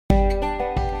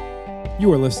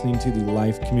You are listening to the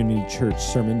Life Community Church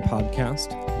Sermon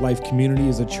Podcast. Life Community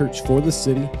is a church for the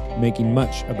city, making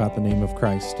much about the name of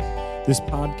Christ. This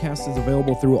podcast is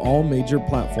available through all major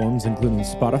platforms, including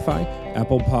Spotify,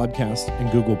 Apple Podcasts,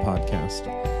 and Google Podcasts.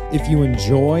 If you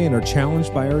enjoy and are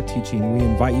challenged by our teaching, we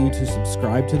invite you to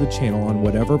subscribe to the channel on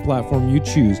whatever platform you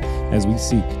choose as we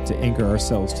seek to anchor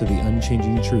ourselves to the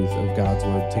unchanging truth of God's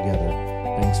Word together.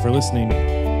 Thanks for listening.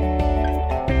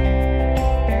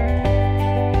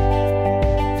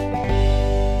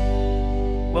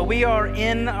 We are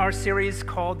in our series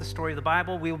called The Story of the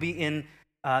Bible. We will be in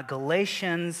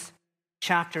Galatians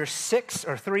chapter 6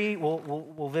 or 3.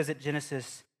 We'll visit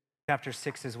Genesis chapter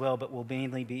 6 as well, but we'll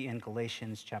mainly be in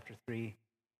Galatians chapter 3.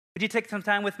 Would you take some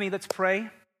time with me? Let's pray,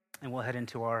 and we'll head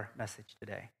into our message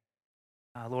today.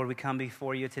 Lord, we come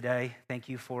before you today. Thank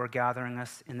you for gathering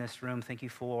us in this room. Thank you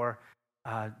for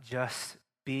just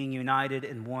being united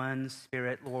in one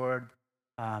spirit, Lord,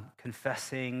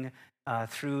 confessing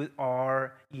through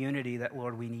our unity that,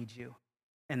 Lord, we need you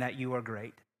and that you are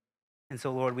great. And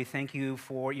so, Lord, we thank you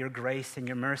for your grace and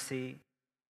your mercy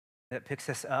that picks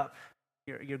us up,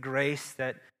 your grace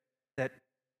that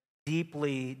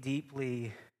deeply,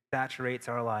 deeply saturates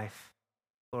our life.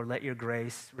 Lord, let your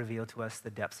grace reveal to us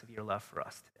the depths of your love for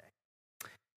us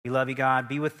today. We love you, God.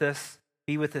 Be with us.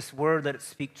 Be with this word. Let it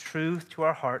speak truth to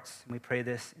our hearts. And we pray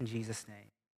this in Jesus' name.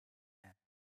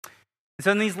 So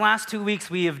in these last 2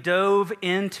 weeks, we have dove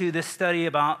into this study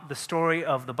about the story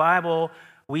of the Bible.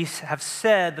 We have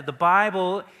said that the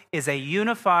Bible is a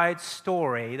unified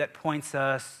story that points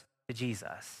us to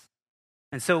Jesus.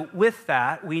 And so with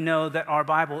that, we know that our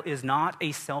Bible is not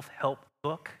a self-help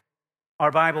book.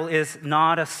 Our Bible is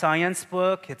not a science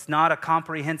book. It's not a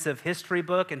comprehensive history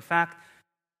book. In fact,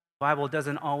 the Bible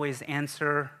doesn't always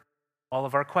answer all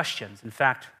of our questions. In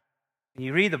fact, when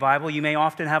you read the Bible, you may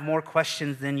often have more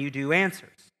questions than you do answers.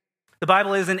 The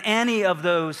Bible isn't any of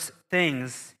those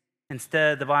things.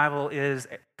 Instead, the Bible is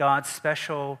God's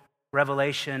special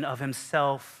revelation of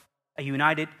himself, a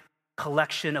united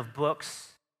collection of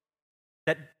books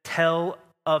that tell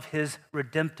of his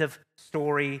redemptive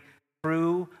story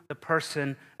through the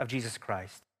person of Jesus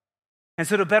Christ. And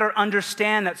so to better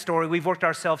understand that story, we've worked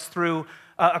ourselves through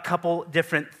a couple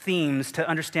different themes to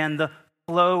understand the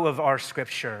flow of our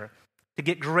scripture, to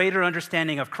get greater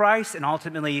understanding of Christ and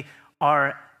ultimately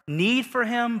our need for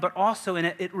him, but also in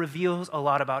it, it reveals a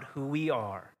lot about who we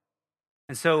are.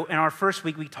 And so in our first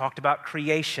week, we talked about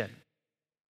creation.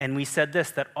 And we said this,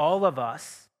 that all of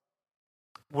us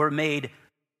were made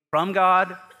from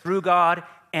God, through God,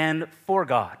 and for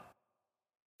God.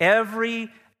 Every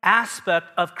aspect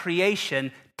of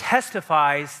creation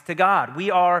testifies to God. We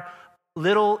are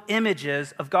little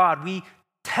images of God. We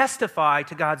testify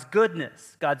to God's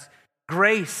goodness, God's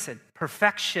grace and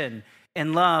perfection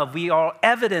and love. We are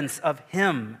evidence of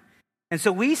him. And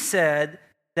so we said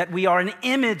that we are an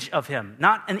image of him,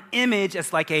 not an image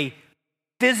as like a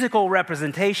physical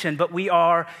representation, but we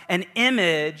are an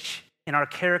image in our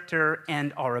character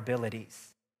and our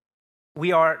abilities.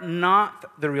 We are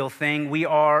not the real thing. We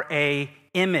are an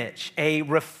image, a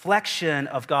reflection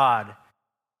of God.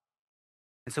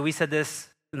 And so we said this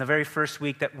in the very first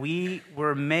week, that we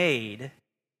were made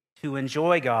to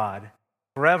enjoy God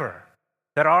forever.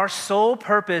 That our sole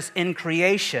purpose in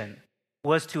creation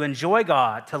was to enjoy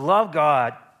God, to love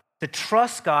God, to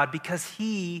trust God, because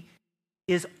he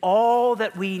is all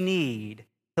that we need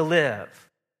to live.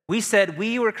 We said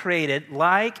we were created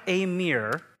like a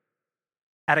mirror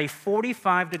at a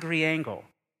 45-degree angle.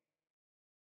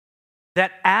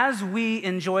 That as we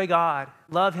enjoy God,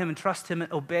 love him and trust him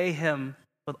and obey him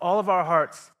with all of our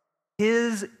hearts,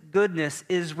 his goodness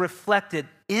is reflected,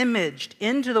 imaged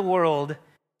into the world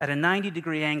at a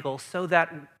 90-degree angle so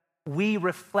that we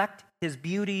reflect his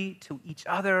beauty to each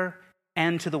other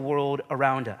and to the world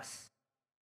around us.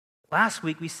 Last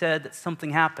week, we said that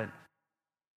something happened.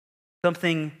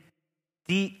 Something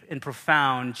deep and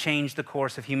profound changed the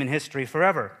course of human history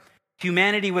forever.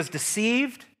 Humanity was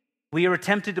deceived. We were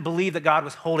tempted to believe that God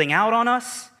was holding out on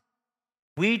us.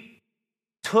 We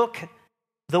took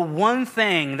the one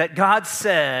thing that God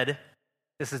said,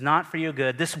 this is not for your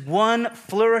good, this one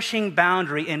flourishing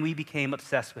boundary, and we became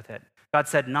obsessed with it. God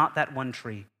said, not that one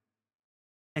tree.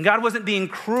 And God wasn't being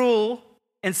cruel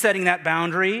in setting that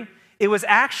boundary. It was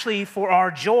actually for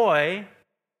our joy,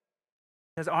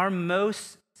 because our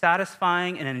most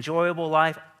satisfying and enjoyable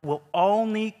life will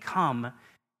only come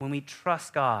when we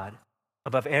trust God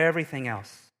above everything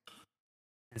else.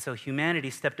 And so humanity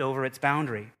stepped over its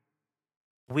boundary.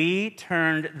 We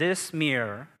turned this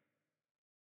mirror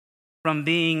from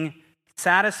being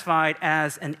satisfied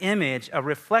as an image, a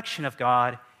reflection of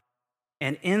God,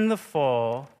 and in the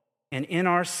fall, and in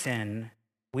our sin,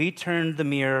 we turned the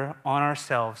mirror on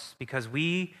ourselves because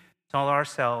we saw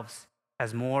ourselves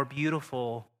as more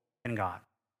beautiful than God.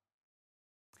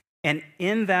 And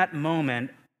in that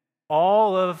moment,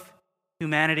 all of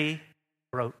humanity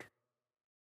broke.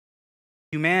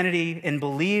 Humanity, in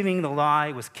believing the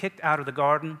lie, was kicked out of the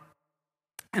garden.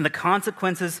 And the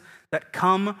consequences that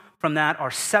come from that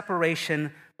are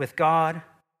separation with God.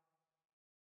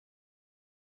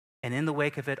 And in the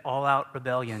wake of it, all-out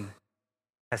rebellion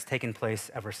has taken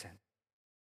place ever since.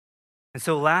 And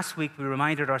so last week, we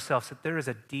reminded ourselves that there is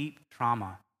a deep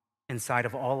trauma inside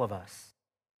of all of us,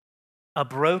 a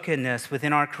brokenness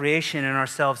within our creation and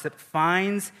ourselves that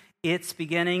finds its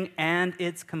beginning and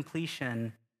its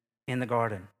completion in the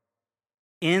garden.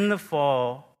 In the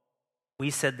fall, we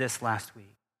said this last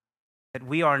week, that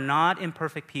we are not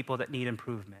imperfect people that need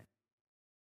improvement.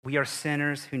 We are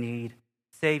sinners who need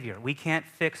Savior. We can't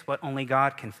fix what only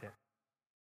God can fix.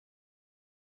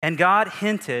 And God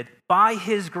hinted by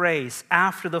his grace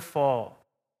after the fall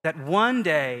that one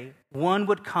day one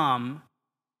would come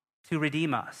to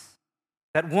redeem us.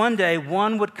 That one day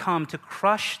one would come to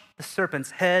crush the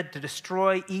serpent's head, to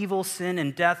destroy evil, sin,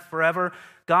 and death forever.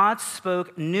 God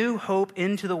spoke new hope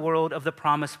into the world of the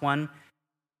promised one.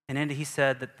 And then he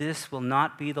said that this will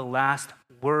not be the last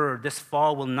word. This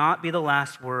fall will not be the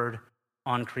last word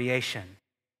on creation.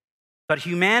 But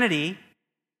humanity,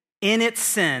 in its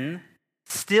sin,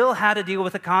 still had to deal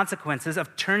with the consequences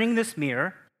of turning this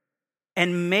mirror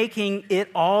and making it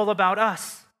all about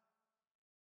us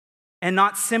and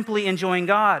not simply enjoying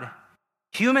God.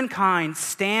 Humankind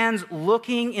stands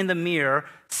looking in the mirror,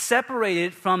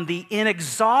 separated from the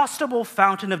inexhaustible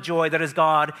fountain of joy that is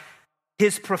God,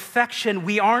 his perfection.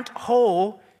 We aren't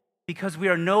whole because we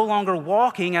are no longer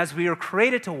walking as we are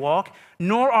created to walk,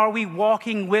 nor are we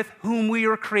walking with whom we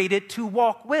are created to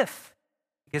walk with.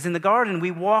 Because in the garden,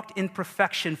 we walked in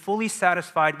perfection, fully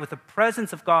satisfied with the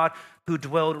presence of God who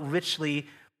dwelled richly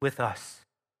with us.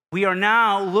 We are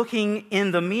now looking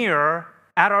in the mirror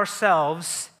at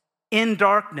ourselves in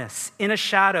darkness, in a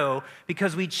shadow,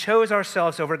 because we chose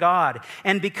ourselves over God.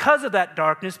 And because of that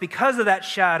darkness, because of that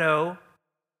shadow,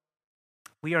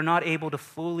 we are not able to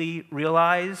fully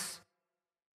realize,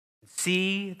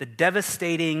 see the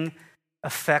devastating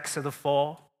effects of the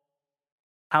fall,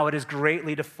 how it has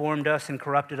greatly deformed us and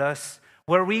corrupted us.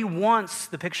 Where we once,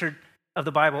 the picture of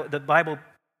the Bible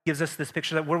gives us this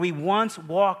picture that where we once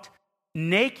walked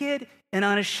naked and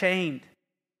unashamed,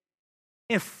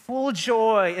 in full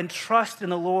joy and trust in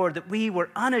the Lord, that we were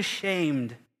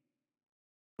unashamed,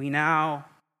 we now,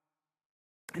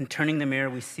 in turning the mirror,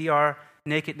 we see our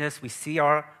nakedness, we see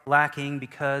our lacking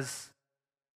because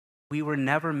we were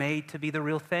never made to be the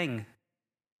real thing.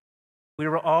 We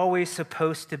were always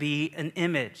supposed to be an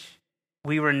image.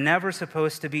 We were never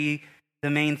supposed to be the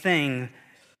main thing,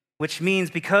 which means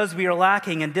because we are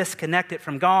lacking and disconnected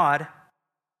from God,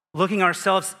 looking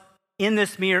ourselves in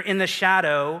this mirror, in the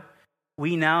shadow,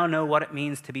 we now know what it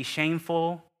means to be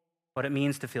shameful, what it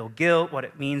means to feel guilt, what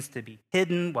it means to be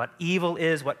hidden, what evil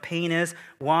is, what pain is.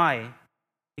 Why?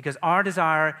 Because our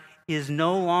desire is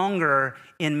no longer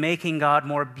in making God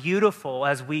more beautiful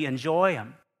as we enjoy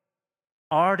him.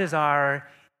 Our desire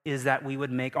is that we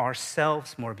would make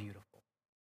ourselves more beautiful.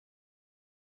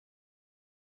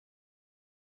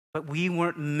 But we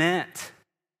weren't meant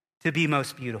to be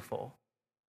most beautiful.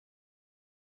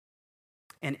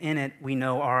 And in it, we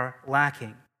know our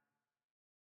lacking.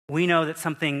 We know that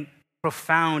something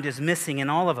profound is missing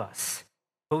in all of us,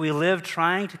 but we live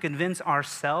trying to convince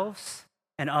ourselves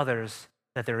and others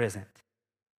that there isn't.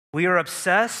 We are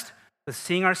obsessed with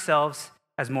seeing ourselves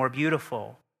as more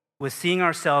beautiful, with seeing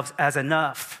ourselves as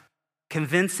enough,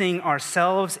 convincing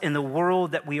ourselves in the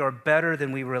world that we are better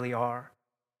than we really are.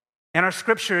 And our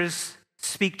scriptures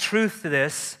speak truth to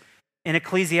this. In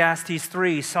Ecclesiastes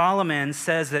 3, Solomon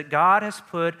says that God has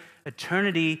put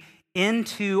eternity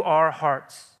into our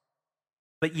hearts,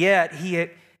 but yet he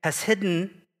has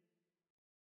hidden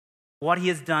what he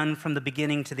has done from the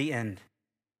beginning to the end.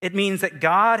 It means that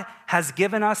God has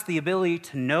given us the ability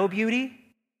to know beauty,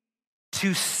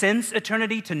 to sense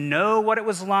eternity, to know what it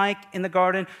was like in the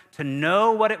garden, to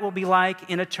know what it will be like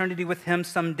in eternity with him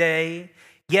someday,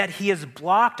 yet he has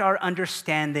blocked our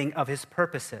understanding of his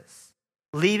purposes,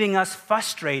 leaving us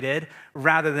frustrated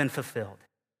rather than fulfilled.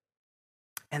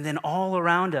 And then all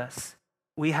around us,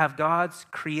 we have God's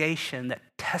creation that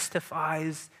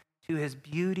testifies to his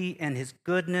beauty and his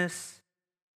goodness,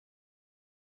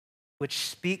 which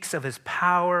speaks of his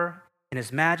power and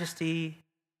his majesty,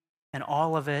 and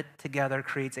all of it together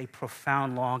creates a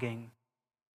profound longing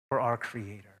for our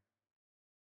Creator.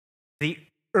 The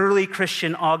early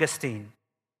Christian Augustine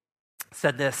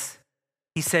said this: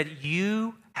 He said,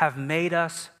 "You have made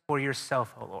us for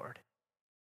yourself, O Lord,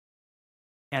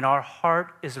 and our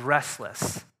heart is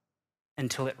restless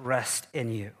until it rests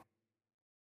in you."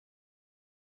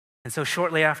 And so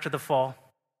shortly after the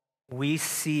fall, we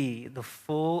see the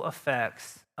full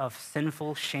effects of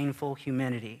sinful, shameful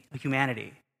humanity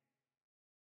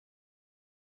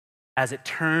as it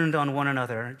turned on one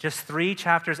another. Just 3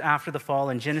 chapters after the fall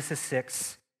in Genesis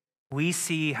 6, we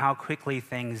see how quickly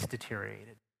things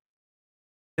deteriorated.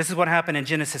 This is what happened in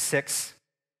Genesis 6,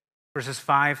 verses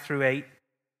 5 through 8.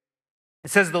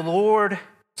 It says, "The Lord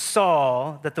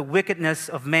saw that the wickedness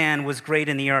of man was great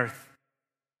in the earth,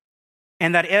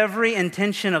 and that every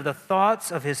intention of the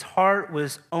thoughts of his heart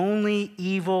was only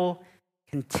evil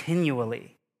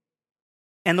continually.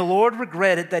 And the Lord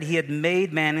regretted that he had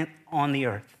made man on the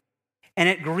earth, and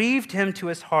it grieved him to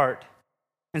his heart.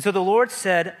 And so the Lord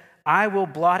said, I will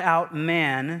blot out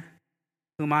man,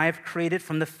 whom I have created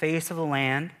from the face of the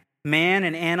land, man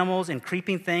and animals and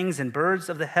creeping things and birds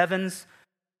of the heavens,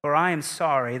 for I am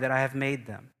sorry that I have made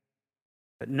them.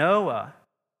 But Noah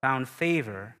found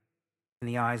favor in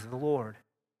the eyes of the Lord."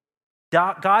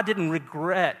 God didn't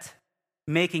regret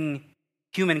making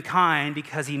humankind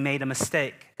because he made a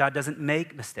mistake. God doesn't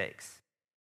make mistakes.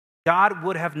 God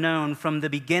would have known from the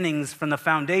beginnings, from the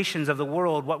foundations of the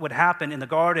world, what would happen in the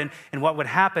garden and what would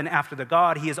happen after the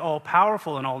God. He is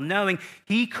all-powerful and all-knowing.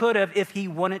 He could have, if he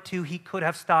wanted to, he could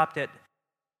have stopped it.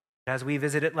 As we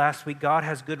visited last week, God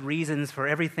has good reasons for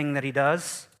everything that he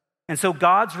does. And so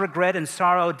God's regret and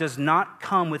sorrow does not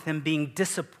come with him being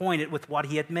disappointed with what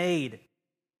he had made.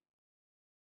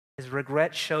 His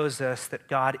regret shows us that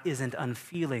God isn't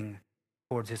unfeeling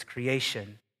towards his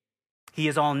creation. He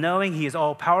is all-knowing, he is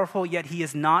all-powerful, yet he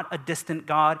is not a distant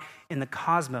God in the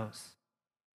cosmos.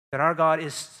 That our God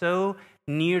is so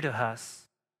near to us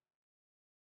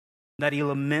that he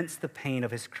laments the pain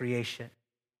of his creation.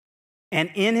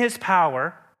 And in his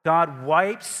power, God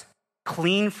wipes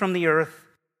clean from the earth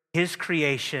his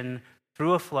creation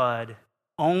through a flood,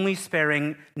 only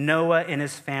sparing Noah and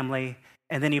his family,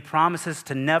 and then he promises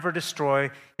to never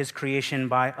destroy his creation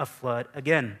by a flood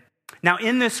again. Now,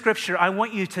 in this scripture, I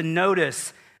want you to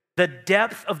notice the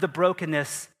depth of the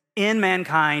brokenness in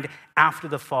mankind after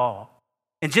the fall.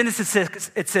 In Genesis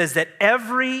 6, it says that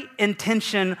every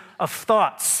intention of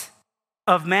thoughts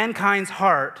of mankind's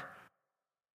heart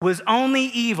was only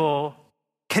evil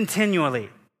continually.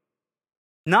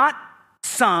 Not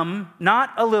some,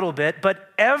 not a little bit,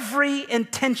 but every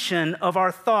intention of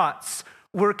our thoughts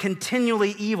were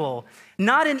continually evil.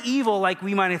 Not an evil like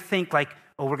we might think like,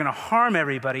 oh, we're going to harm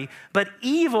everybody, but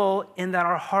evil in that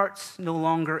our hearts no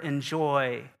longer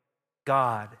enjoy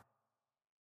God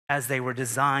as they were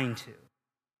designed to.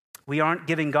 We aren't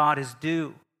giving God his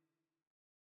due.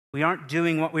 We aren't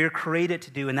doing what we were created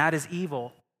to do, and that is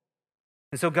evil.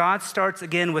 And so God starts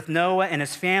again with Noah and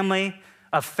his family,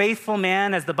 a faithful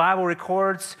man, as the Bible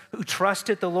records, who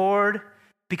trusted the Lord,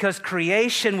 because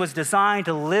creation was designed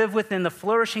to live within the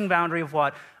flourishing boundary of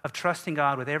what? Of trusting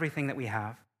God with everything that we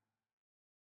have.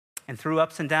 And through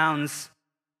ups and downs,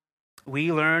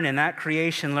 we learn, and that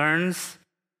creation learns,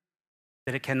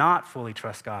 that it cannot fully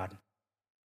trust God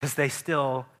because they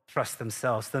still trust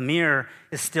themselves. The mirror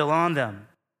is still on them.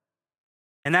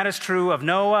 And that is true of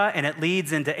Noah, and it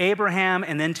leads into Abraham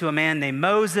and then to a man named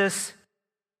Moses.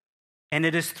 And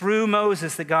it is through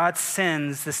Moses that God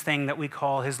sends this thing that we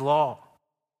call his law,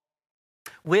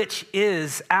 which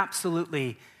is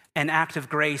absolutely an act of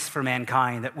grace for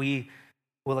mankind that we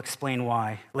will explain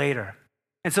why later.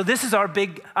 And so this is our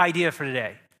big idea for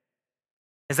today,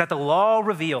 is that the law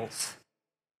reveals,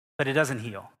 but it doesn't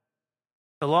heal.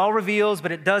 The law reveals,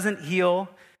 but it doesn't heal.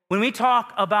 When we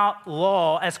talk about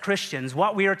law as Christians,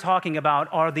 what we are talking about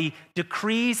are the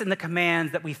decrees and the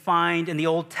commands that we find in the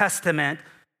Old Testament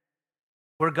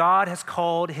where God has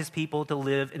called his people to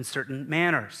live in certain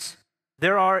manners.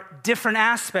 There are different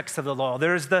aspects of the law.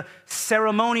 There's the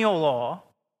ceremonial law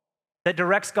that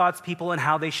directs God's people in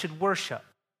how they should worship.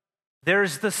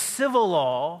 There's the civil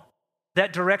law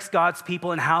that directs God's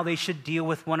people in how they should deal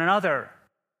with one another.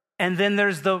 And then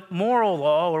there's the moral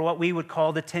law, or what we would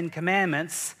call the 10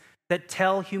 Commandments, that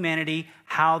tell humanity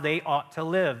how they ought to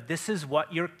live. This is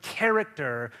what your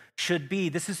character should be.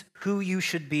 This is who you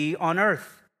should be on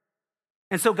earth.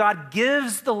 And so God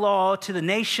gives the law to the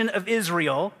nation of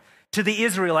Israel, to the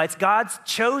Israelites, God's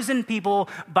chosen people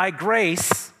by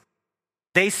grace.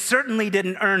 They certainly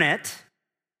didn't earn it.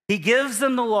 He gives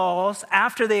them the laws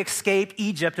after they escape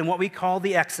Egypt in what we call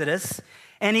the Exodus,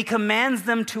 and he commands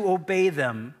them to obey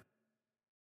them.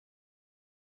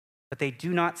 But they do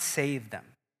not save them.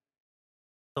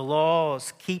 The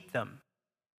laws keep them,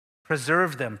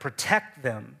 preserve them, protect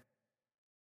them.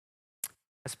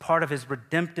 as part of his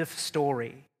redemptive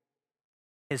story,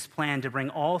 his plan to bring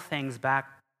all things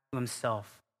back to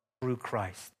himself through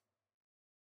Christ.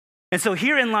 And so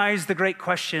herein lies the great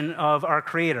question of our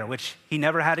Creator, which he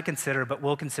never had to consider, but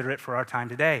we'll consider it for our time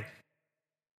today.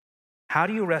 How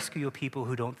do you rescue a people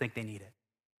who don't think they need it?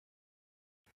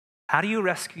 How do you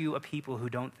rescue a people who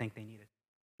don't think they need it?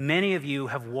 Many of you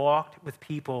have walked with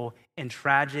people in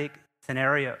tragic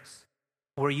scenarios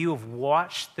where you have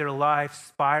watched their life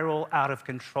spiral out of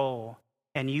control,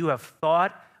 and you have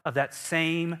thought of that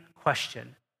same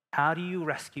question. How do you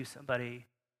rescue somebody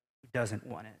who doesn't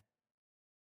want it?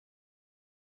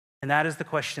 And that is the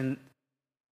question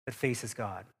that faces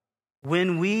God.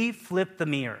 When we flipped the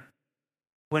mirror,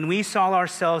 when we saw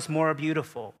ourselves more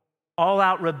beautiful,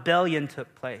 all-out rebellion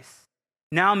took place.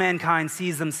 Now mankind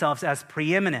sees themselves as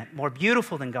preeminent, more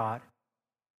beautiful than God.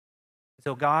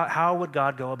 So how would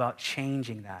God go about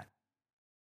changing that?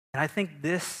 And I think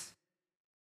this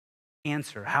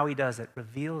answer, how he does it,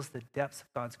 reveals the depths of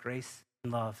God's grace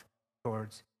and love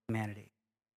towards humanity.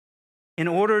 In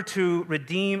order to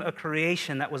redeem a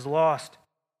creation that was lost,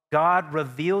 God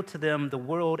revealed to them the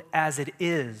world as it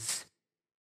is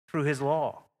through his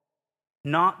law,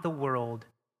 not the world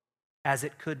as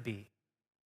it could be.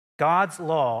 God's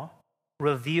law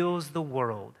reveals the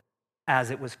world as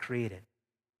it was created.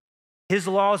 His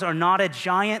laws are not a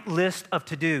giant list of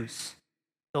to-dos.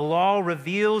 The law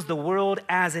reveals the world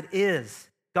as it is.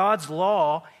 God's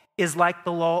law is like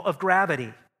the law of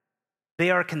gravity. They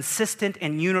are consistent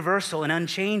and universal and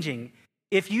unchanging.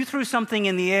 If you threw something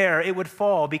in the air, it would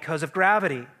fall because of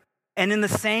gravity. And in the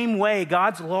same way,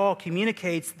 God's law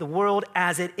communicates the world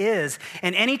as it is.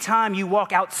 And anytime you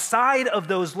walk outside of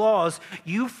those laws,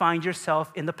 you find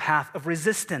yourself in the path of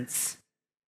resistance.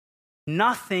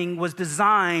 Nothing was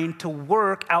designed to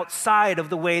work outside of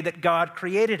the way that God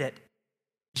created it.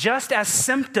 Just as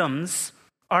symptoms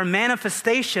are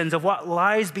manifestations of what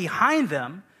lies behind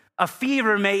them, a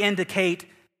fever may indicate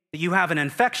that you have an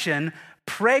infection.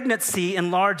 Pregnancy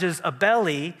enlarges a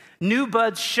belly. New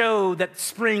buds show that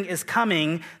spring is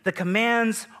coming. The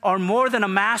commands are more than a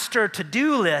master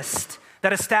to-do list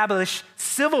that establish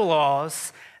civil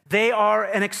laws. They are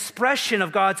an expression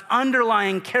of God's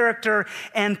underlying character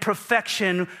and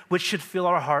perfection, which should fill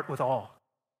our heart with awe.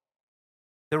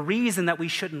 The reason that we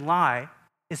shouldn't lie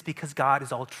is because God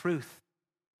is all truth.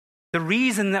 The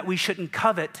reason that we shouldn't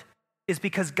covet is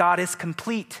because God is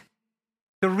complete.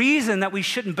 The reason that we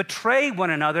shouldn't betray one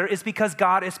another is because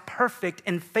God is perfect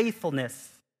in faithfulness.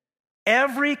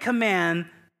 Every command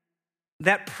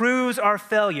that proves our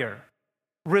failure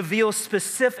reveals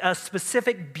a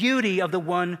specific beauty of the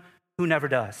one who never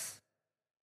does.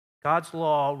 God's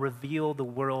law reveals the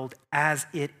world as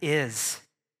it is.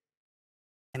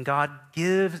 And God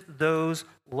gives those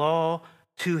law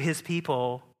to his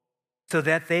people so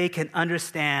that they can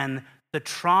understand the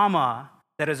trauma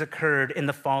that has occurred in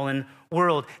the fallen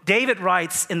world. David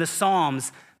writes in the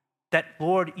Psalms that,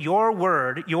 Lord, your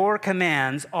word, your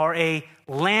commands are a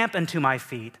lamp unto my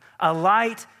feet, a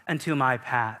light unto my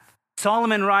path.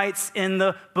 Solomon writes in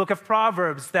the book of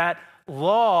Proverbs that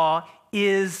law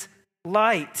is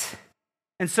light.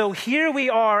 And so here we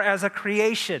are as a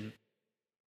creation,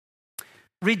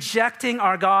 rejecting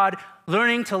our God,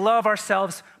 learning to love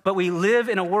ourselves, but we live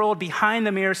in a world behind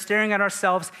the mirror, staring at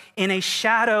ourselves in a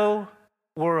shadow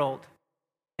world,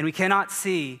 and we cannot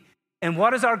see. And what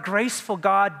does our graceful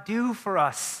God do for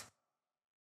us?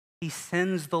 He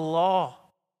sends the law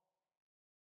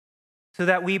so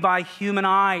that we, by human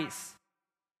eyes,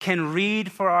 can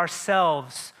read for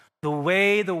ourselves the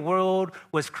way the world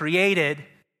was created,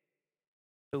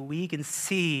 so we can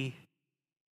see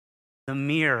the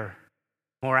mirror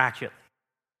more accurately.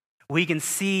 We can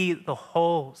see the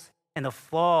holes and the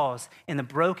flaws and the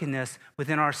brokenness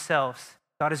within ourselves.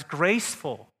 God is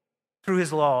graceful through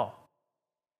his law.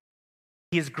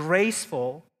 He is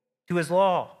graceful to his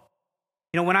law.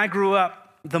 You know, when I grew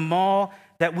up, the mall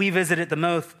that we visited the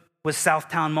most was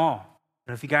Southtown Mall. I don't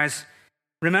know if you guys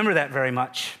remember that very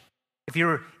much. If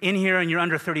you're in here and you're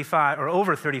under 35 or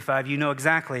over 35, you know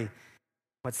exactly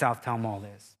what Southtown Mall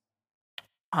is.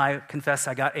 I confess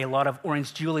I got a lot of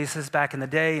Orange Julius's back in the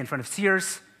day in front of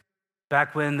Sears,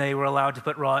 back when they were allowed to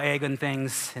put raw egg on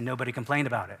things and nobody complained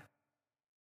about it.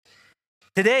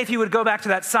 Today, if you would go back to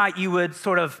that site, you would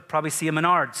sort of probably see a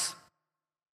Menards.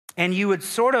 And you would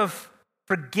sort of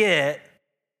forget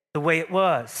the way it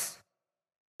was.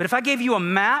 But if I gave you a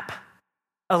map,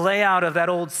 a layout of that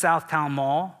old Southtown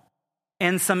Mall,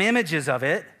 and some images of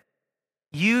it,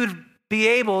 you'd be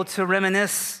able to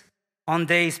reminisce on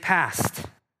days past.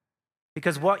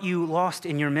 Because what you lost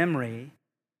in your memory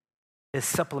is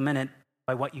supplemented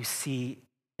by what you see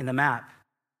in the map.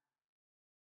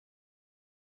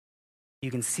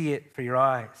 You can see it for your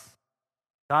eyes.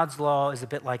 God's law is a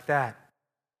bit like that.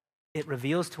 It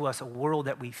reveals to us a world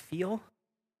that we feel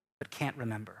but can't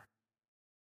remember.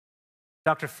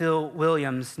 Dr. Phil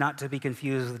Williams, not to be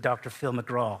confused with Dr. Phil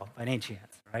McGraw by any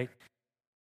chance, right?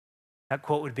 That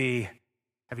quote would be,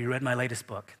 "Have you read my latest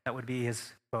book?" That would be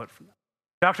his quote.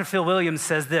 Dr. Phil Williams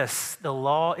says this: "The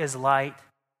law is the light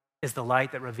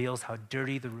that reveals how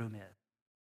dirty the room is,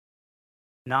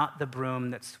 not the broom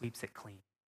that sweeps it clean."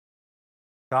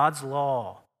 God's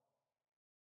law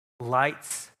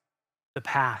lights the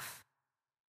path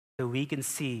so we can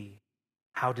see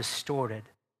how distorted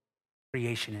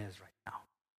creation is right now.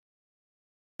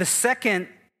 The second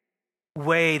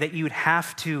way that you'd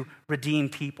have to redeem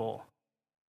people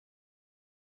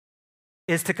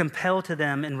is to compel to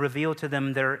them and reveal to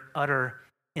them their utter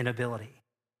inability.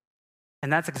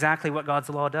 And that's exactly what God's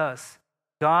law does.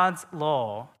 God's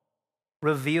law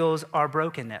reveals our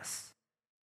brokenness.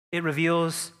 It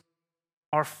reveals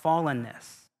our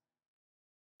fallenness.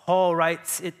 Paul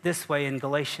writes it this way in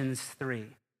Galatians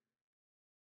 3.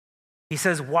 He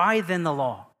says, "Why then the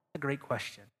law?" A great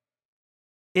question.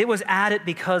 "It was added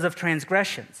because of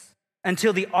transgressions,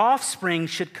 until the offspring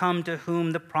should come to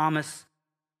whom the promise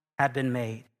had been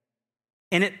made.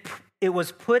 And it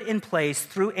was put in place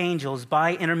through angels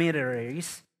by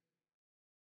intermediaries."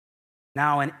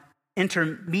 Now, an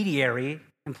intermediary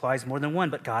implies more than one,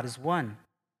 but God is one.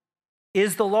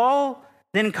 "Is the law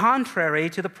then contrary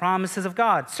to the promises of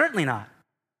God? Certainly not.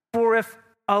 For if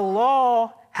a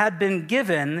law had been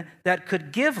given that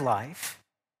could give life,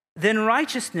 then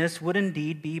righteousness would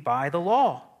indeed be by the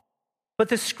law. But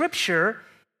the scripture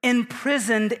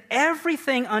imprisoned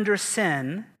everything under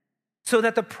sin, so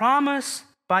that the promise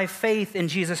by faith in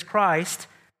Jesus Christ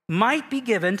might be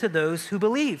given to those who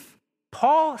believe."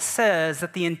 Paul says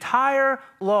that the entire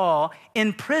law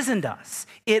imprisoned us.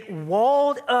 It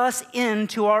walled us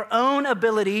into our own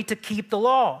ability to keep the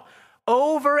law.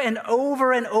 Over and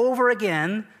over and over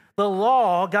again, the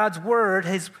law, God's word,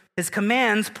 his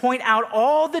commands point out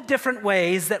all the different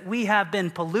ways that we have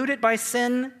been polluted by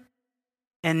sin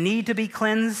and need to be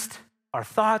cleansed, our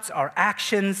thoughts, our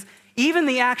actions, even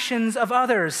the actions of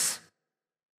others,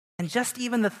 and just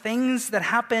even the things that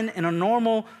happen in a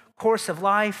normal course of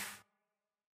life.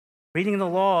 Reading the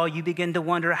law, you begin to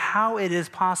wonder how it is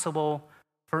possible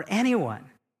for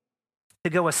anyone to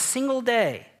go a single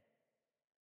day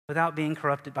without being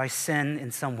corrupted by sin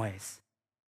in some ways.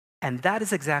 And that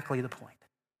is exactly the point.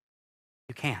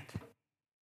 You can't.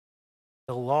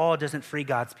 The law doesn't free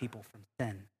God's people from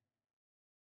sin.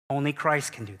 Only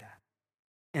Christ can do that.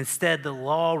 Instead, the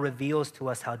law reveals to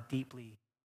us how deeply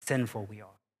sinful we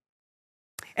are.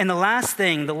 And the last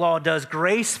thing the law does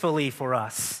gracefully for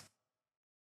us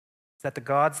is that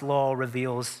God's law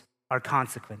reveals our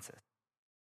consequences.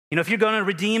 You know, if you're going to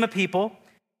redeem a people,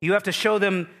 you have to show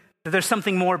them that there's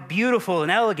something more beautiful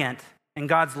and elegant, and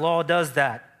God's law does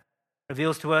that. It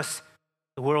reveals to us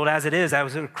the world as it is,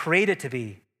 as it was created to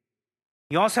be.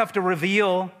 You also have to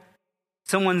reveal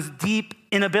someone's deep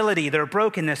inability, their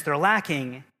brokenness, their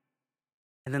lacking.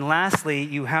 And then lastly,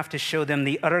 you have to show them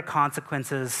the utter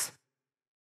consequences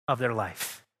of their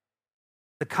life.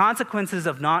 The consequences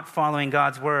of not following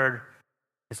God's word,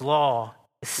 his law,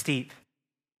 is steep.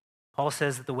 Paul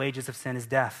says that the wages of sin is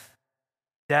death.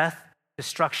 Death,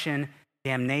 destruction,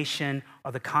 damnation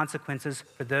are the consequences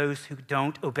for those who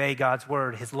don't obey God's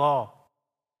word, his law.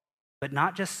 But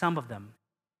not just some of them,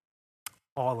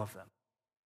 all of them.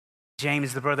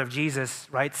 James, the brother of Jesus,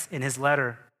 writes in his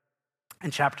letter in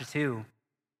chapter 2,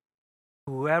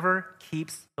 "Whoever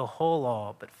keeps the whole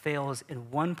law but fails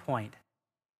in one point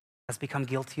has become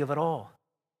guilty of it all.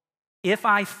 If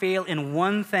I fail in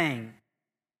one thing,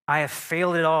 I have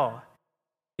failed it all."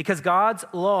 Because God's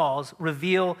laws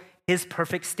reveal his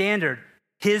perfect standard,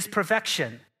 his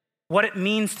perfection, what it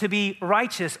means to be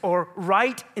righteous or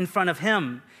right in front of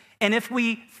him. And if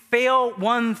we fail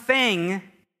one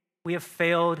thing, we have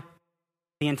failed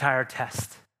the entire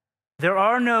test. There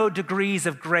are no degrees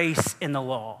of grace in the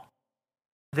law.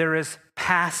 There is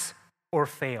pass or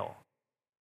fail.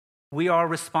 We are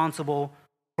responsible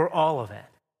for all of it.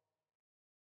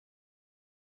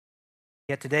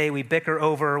 Yet today we bicker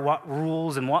over what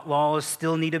rules and what laws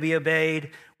still need to be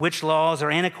obeyed, which laws are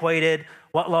antiquated,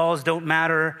 what laws don't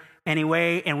matter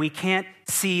anyway, and we can't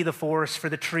see the forest for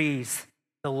the trees.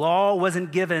 The law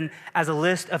wasn't given as a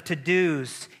list of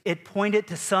to-dos. It pointed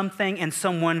to something and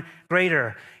someone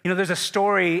greater. You know, there's a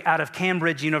story out of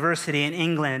Cambridge University in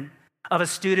England of a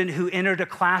student who entered a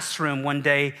classroom one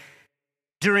day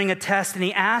during a test, and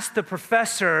he asked the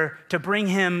professor to bring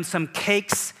him some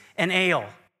cakes and ale.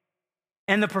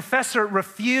 And the professor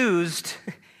refused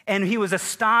And he was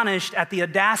astonished at the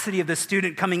audacity of the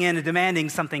student coming in and demanding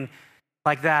something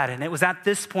like that. And it was at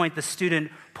this point the student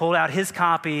pulled out his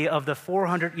copy of the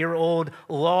 400-year-old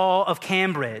Law of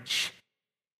Cambridge,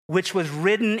 which was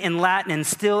written in Latin and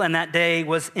still in that day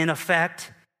was in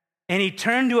effect. And he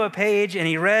turned to a page and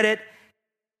he read it.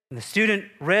 And the student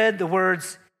read the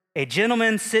words, "A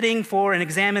gentleman sitting for an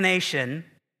examination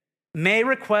may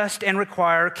request and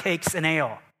require cakes and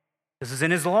ale." This is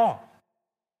in his law.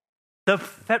 The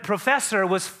professor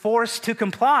was forced to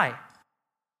comply.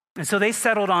 And so they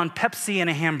settled on Pepsi and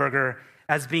a hamburger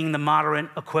as being the moderate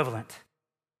equivalent.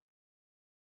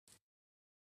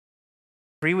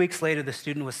 3 weeks later, the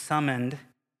student was summoned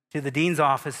to the dean's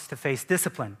office to face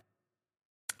discipline.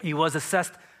 He was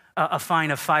assessed a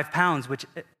fine of £5, which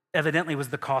evidently was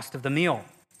the cost of the meal.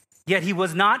 Yet he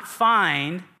was not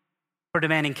fined for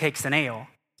demanding cakes and ale.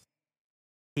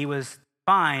 He was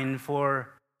fined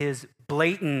for his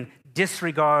blatant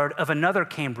disregard of another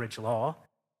Cambridge law,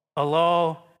 a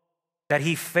law that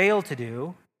he failed to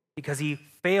do because he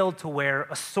failed to wear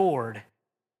a sword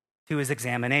to his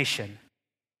examination.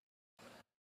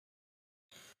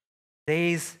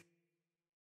 Days,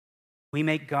 we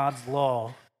make God's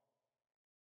law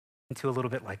into a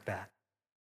little bit like that.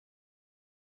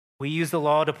 We use the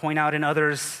law to point out in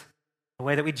others the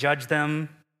way that we judge them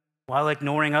while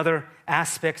ignoring other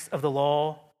aspects of the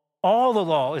law. All the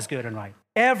law is good and right,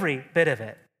 every bit of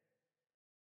it.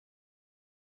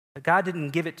 But God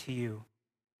didn't give it to you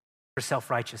for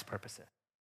self-righteous purposes.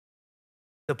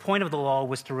 The point of the law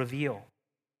was to reveal,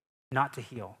 not to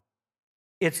heal.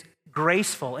 It's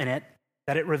graceful in it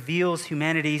that it reveals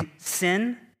humanity's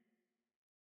sin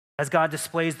as God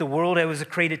displays the world it was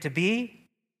created to be,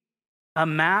 a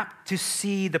map to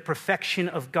see the perfection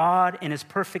of God and his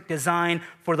perfect design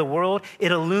for the world.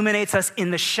 It illuminates us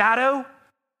in the shadow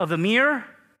of the mirror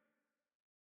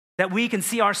that we can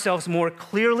see ourselves more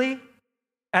clearly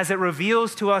as it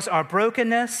reveals to us our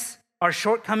brokenness, our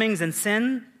shortcomings and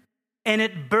sin, and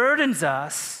it burdens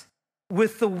us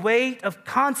with the weight of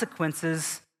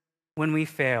consequences when we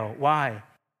fail. Why?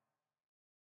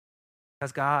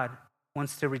 Because God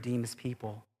wants to redeem his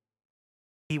people.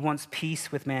 He wants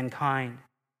peace with mankind.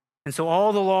 And so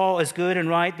all the law is good and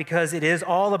right because it is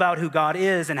all about who God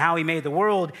is and how he made the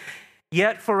world.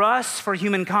 Yet for us, for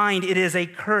humankind, it is a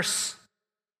curse.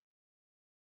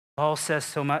 Paul says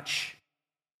so much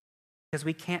because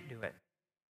we can't do it.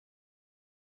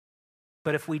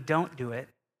 But if we don't do it,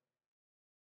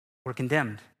 we're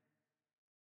condemned.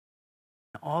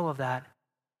 And all of that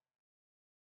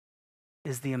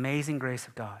is the amazing grace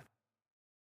of God.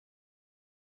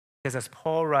 Because as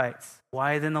Paul writes,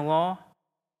 why then the law?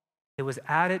 It was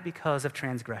added because of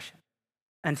transgression,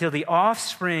 until the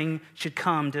offspring should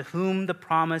come to whom the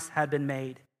promise had been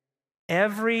made.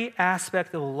 Every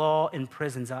aspect of the law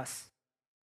imprisons us.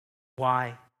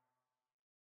 Why?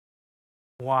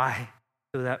 Why?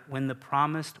 So that when the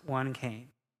promised one came,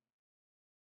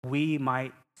 we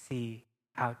might see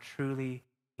how truly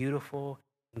beautiful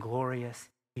and glorious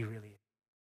he really is.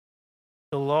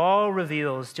 The law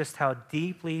reveals just how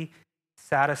deeply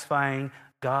satisfying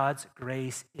God's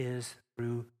grace is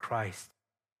through Christ.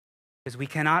 Because we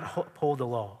cannot uphold the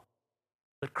law,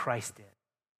 but Christ did.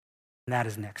 And that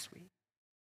is next week.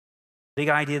 Big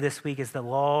idea this week is the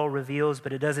law reveals,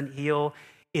 but it doesn't heal.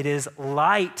 It is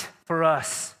light for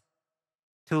us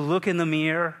to look in the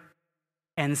mirror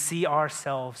and see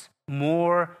ourselves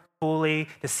more fully,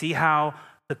 to see how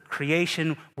the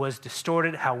creation was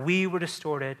distorted, how we were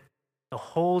distorted, the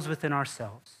holes within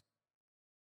ourselves.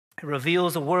 It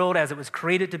reveals the world as it was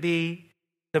created to be,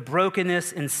 the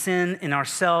brokenness and sin in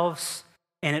ourselves,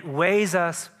 and it weighs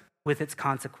us with its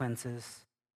consequences.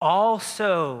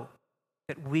 Also,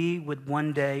 that we would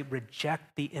one day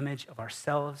reject the image of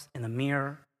ourselves in the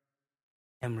mirror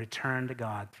and return to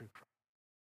God through Christ.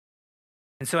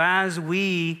 And so as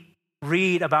we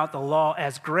read about the law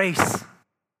as grace,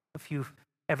 if you've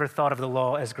ever thought of the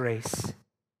law as grace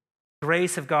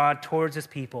of God towards his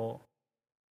people,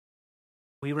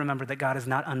 we remember that God is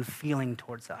not unfeeling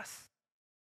towards us,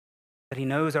 that he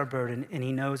knows our burden and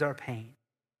he knows our pain,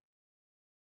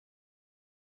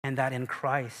 and that in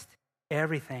Christ,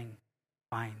 everything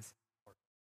finds support.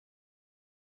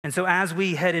 And so as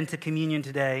we head into communion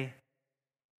today,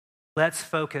 let's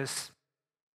focus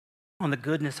on the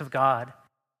goodness of God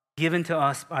given to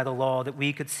us by the law, that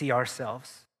we could see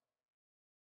ourselves,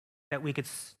 that we could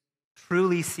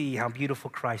truly see how beautiful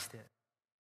Christ is.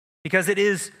 Because it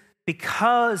is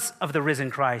because of the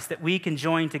risen Christ that we can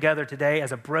join together today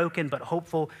as a broken but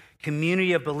hopeful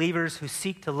community of believers who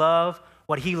seek to love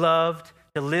what he loved,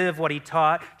 to live what he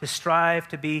taught, to strive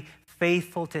to be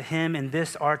faithful to him in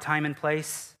this our time and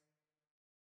place.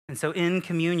 And so in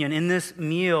communion, in this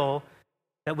meal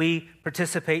that we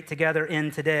participate together in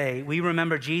today, we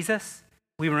remember Jesus,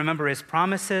 we remember his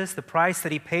promises, the price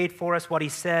that he paid for us, what he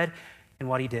said, and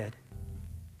what he did.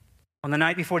 On the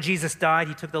night before Jesus died,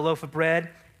 he took the loaf of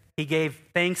bread, he gave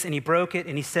thanks, and he broke it,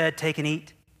 and he said, "Take and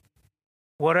eat.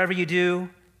 Whatever you do,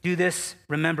 do this,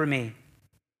 remember me."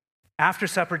 After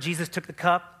supper, Jesus took the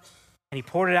cup, and he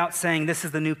poured it out, saying, "This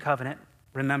is the new covenant,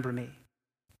 remember me."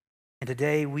 And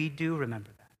today, we do remember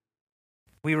that.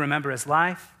 We remember his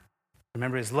life,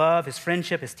 remember his love, his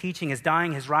friendship, his teaching, his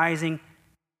dying, his rising.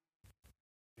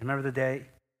 Remember the day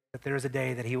that there is a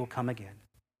day that he will come again.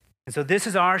 And so this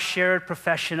is our shared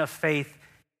profession of faith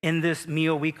in this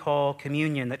meal we call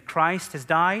communion, that Christ has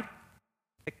died,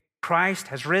 that Christ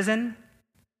has risen,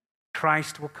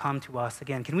 Christ will come to us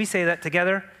again. Can we say that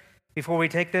together before we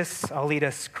take this? I'll lead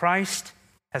us. Christ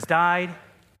has died,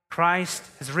 Christ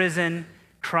has risen,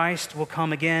 Christ will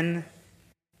come again.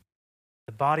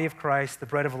 The body of Christ, the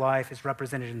bread of life, is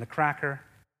represented in the cracker.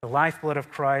 The lifeblood of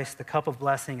Christ, the cup of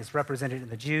blessing, is represented in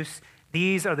the juice.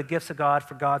 These are the gifts of God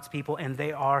for God's people, and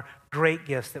they are great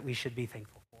gifts that we should be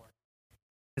thankful for.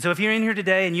 And so if you're in here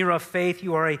today and you're of faith,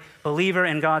 you are a believer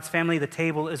in God's family, the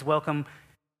table is welcome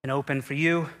and open for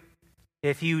you.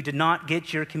 If you did not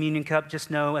get your communion cup, just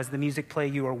know as the music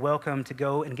plays, you are welcome to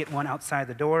go and get one outside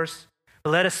the doors. But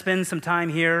let us spend some time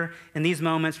here in these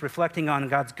moments reflecting on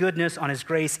God's goodness, on his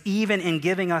grace, even in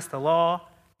giving us the law,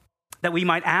 that we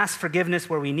might ask forgiveness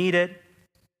where we need it.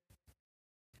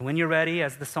 And when you're ready,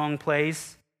 as the song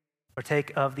plays,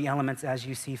 partake of the elements as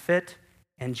you see fit,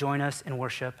 and join us in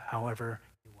worship however